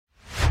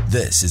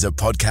This is a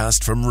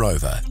podcast from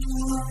Rover.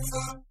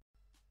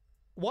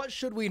 What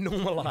should we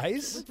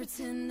normalize?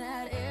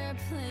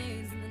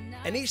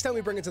 And each time we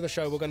bring it to the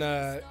show, we're going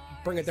to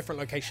bring a different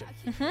location.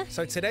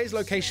 So today's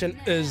location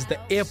is the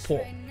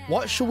airport.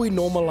 What should we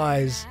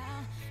normalize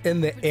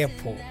in the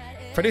airport?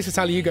 Producer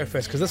Tali, you go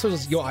first, because this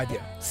was your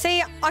idea.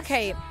 See,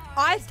 okay,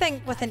 I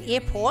think with an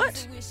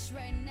airport,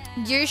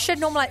 you should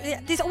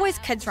normalize. There's always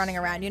kids running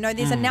around,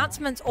 there's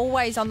announcements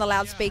always on the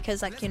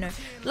loudspeakers, like,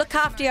 look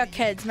after your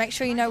kids, make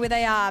sure you know where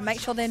they are, make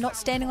sure they're not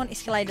standing on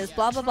escalators,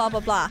 blah, blah, blah, blah,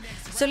 blah.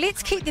 So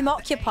let's keep them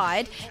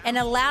occupied and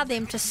allow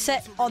them to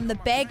sit on the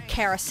bag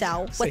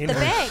carousel with the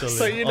bags.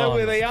 So you know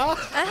where they are?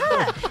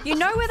 You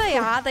know where they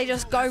are, they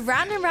just go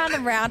round and round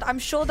and round. I'm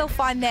sure they'll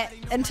find that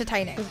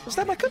entertaining. Was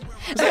that my kid?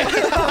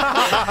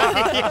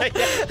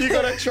 You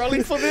got a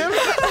trolley for them?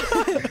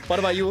 What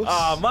about you?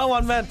 My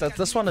one, man,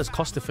 this one is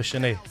cost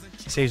efficient,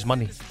 saves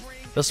money.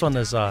 This one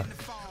is,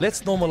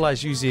 let's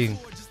normalize using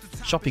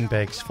shopping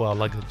bags for our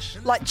luggage.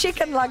 Like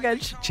chicken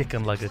luggage.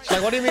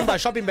 Like, what do you mean by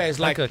shopping bags?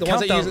 Like a the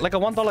ones that countdown, use like a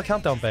 $1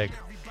 countdown bag.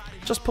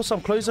 Just put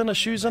some clothes in it,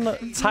 shoes in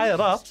it, tie it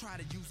up,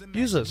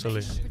 use it,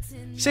 silly.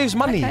 Saves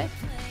money. Okay.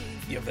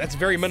 Yeah, that's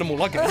very minimal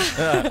luggage.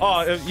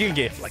 You can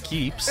get like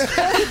heaps.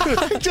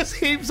 Just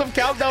heaps of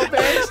countdown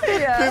bags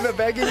through the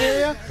bagging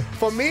area.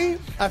 For me,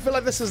 I feel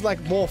like this is like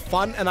more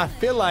fun, and I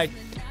feel like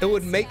it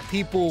would make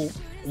people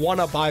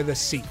want to buy the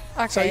seat.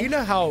 Okay. So you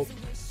know how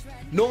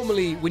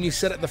normally when you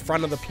sit at the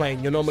front of the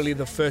plane, you're normally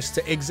the first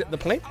to exit the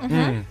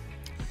plane?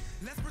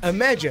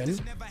 Imagine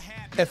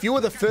if you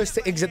were the first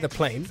to exit the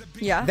plane,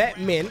 that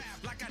meant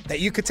that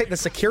you could take the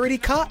security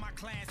cart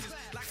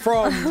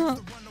from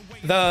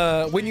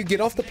when you get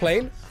off the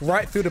plane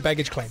right through the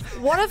baggage claim.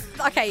 What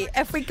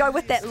if we go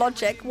with that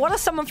logic, what if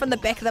someone from the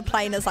back of the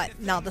plane is like,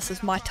 no, this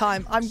is my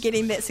time, I'm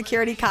getting that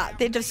security cart,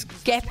 they're just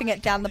gapping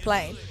it down the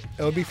plane?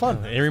 It would be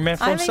fun. Every man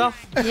for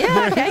himself.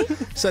 Yeah, okay.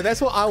 So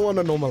that's what I want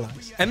to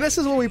normalize. And this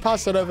is when we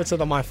pass it over to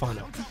the My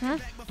Final.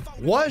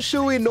 What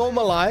should we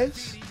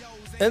normalize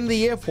in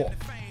the airport?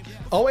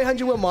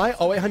 0800 with my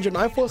 0800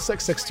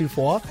 946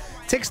 624.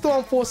 Text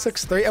on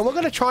 463. And we're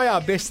going to try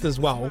our best as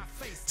well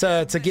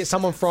to get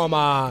someone from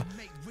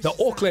the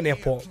Auckland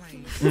airport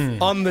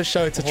on the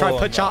show to try and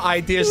pitch our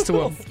ideas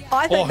to him.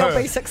 I think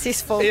they'll be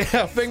successful.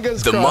 Yeah,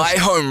 fingers The crossed.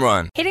 My Home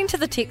Run. Heading to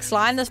the text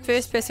line, this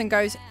first person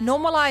goes,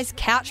 normalise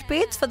couch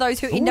beds for those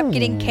who end up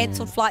getting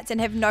cancelled flights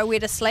and have nowhere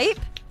to sleep.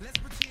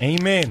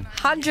 Amen.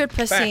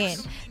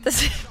 100%.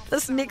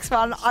 This next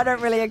one I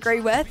don't really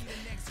agree with.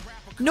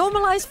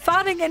 Normalise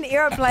farting in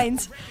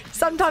aeroplanes.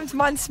 Sometimes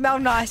mine smell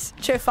nice.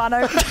 Che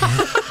whānau.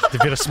 They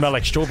better smell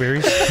like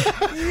strawberries.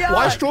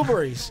 Why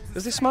strawberries?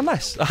 Does they smell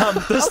nice?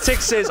 This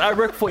text says, I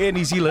work for Air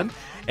New Zealand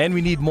and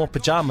we need more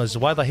pajamas.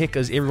 Why the heck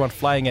is everyone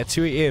flying at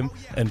 2 a.m.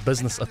 in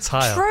business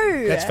attire?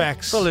 True. That's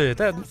facts. Solid.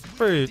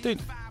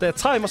 That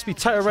tie must be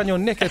tight around your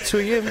neck at 2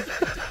 a.m.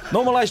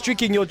 Normalise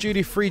drinking your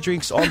duty-free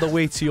drinks on the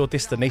way to your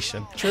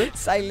destination. True.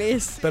 Say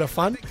less. Bit of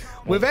fun.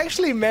 We've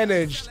actually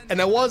managed,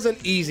 and it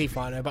wasn't easy,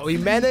 Whānau, but we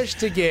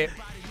managed to get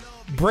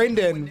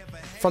Brendan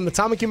from the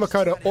Tamaki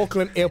Makaurau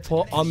Auckland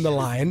Airport on the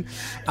line.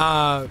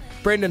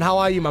 Brendan, how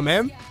are you, my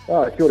man?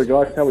 Oh, kia ora,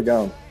 guys. How we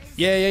going?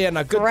 Yeah.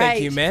 No, good. Great.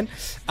 Thank you, man.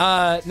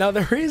 Now,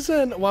 the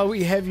reason why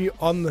we have you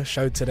on the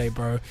show today,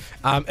 bro,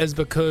 is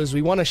because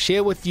we want to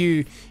share with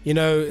you,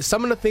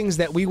 some of the things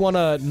that we want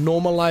to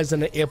normalize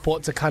in the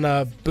airport to kind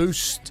of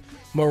boost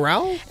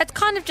morale. It's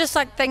kind of just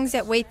like things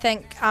that we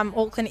think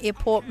Auckland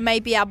Airport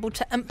may be able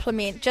to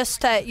implement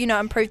just to,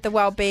 improve the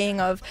well-being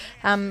of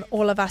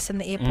all of us in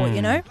the airport,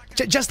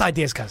 Just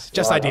ideas, cuz.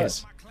 Just Right,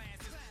 ideas.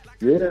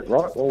 Yeah,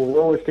 right. Well,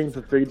 we're always keen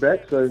for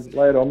feedback, so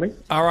lay it on me.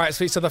 All right,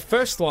 sweet. So the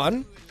first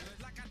one,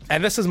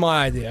 and this is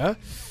my idea,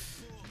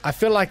 I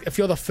feel like if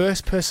you're the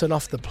first person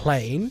off the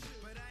plane,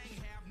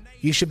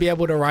 you should be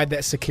able to ride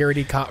that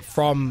security cart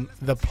from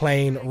the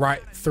plane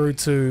right through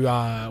to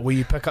where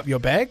you pick up your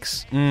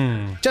bags.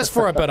 Just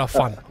for a bit of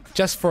fun.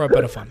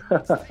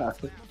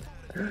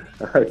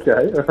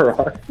 Okay, all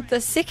right.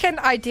 The second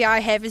idea I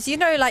have is,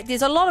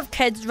 there's a lot of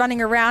kids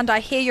running around.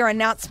 I hear your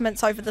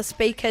announcements over the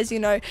speakers,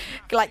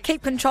 like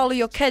keep control of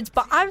your kids.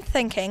 But I'm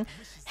thinking,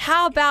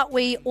 how about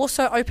we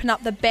also open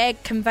up the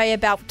bag conveyor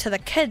belt to the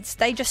kids?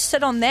 They just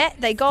sit on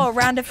that, they go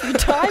around a few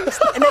times,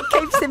 and it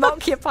keeps them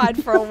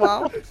occupied for a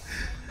while.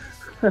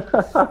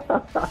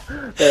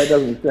 That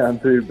doesn't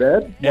sound too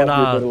bad. Might be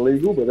a bit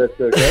illegal, but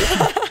that's okay.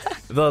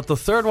 The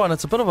third one,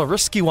 it's a bit of a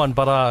risky one,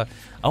 but I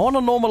want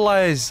to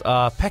normalise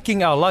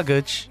packing our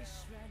luggage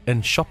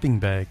in shopping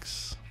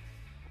bags.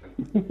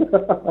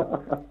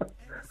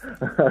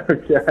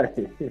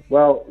 Okay.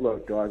 Well,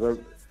 look, guys,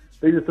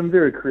 these are some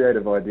very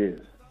creative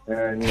ideas.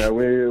 And,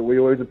 we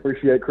always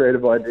appreciate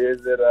creative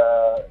ideas at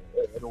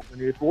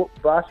Auckland Airport,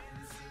 but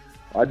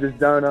I just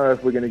don't know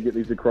if we're going to get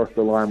these across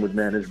the line with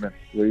management.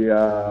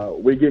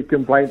 We get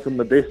complaints on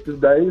the best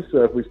of days,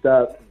 so if we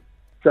start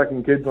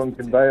chucking kids on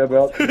conveyor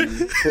belts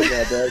and putting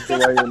our bags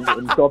away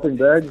in shopping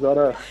bags,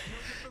 I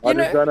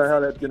just don't know how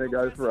that's going to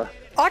go for us.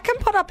 I can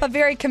put up a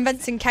very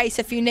convincing case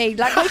if you need.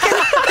 Like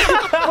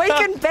we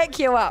can back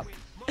you up.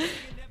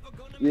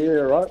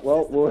 Yeah, right.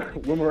 Well,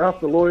 when we're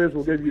after lawyers,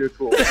 we'll give you a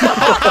call.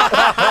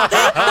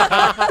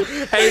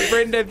 Hey,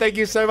 Brendan, thank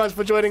you so much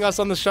for joining us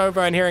on the show,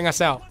 bro, and hearing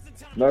us out.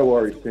 No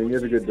worries, team. You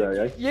have a good day,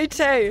 eh? You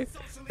too.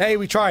 Hey,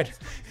 we tried.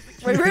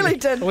 We really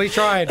did. We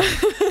tried.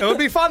 It would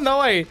be fun, though,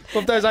 eh?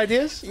 With those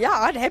ideas. Yeah,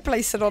 I'd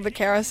happily sit on the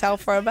carousel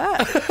for a bit.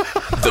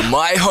 The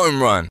My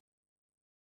Home Run.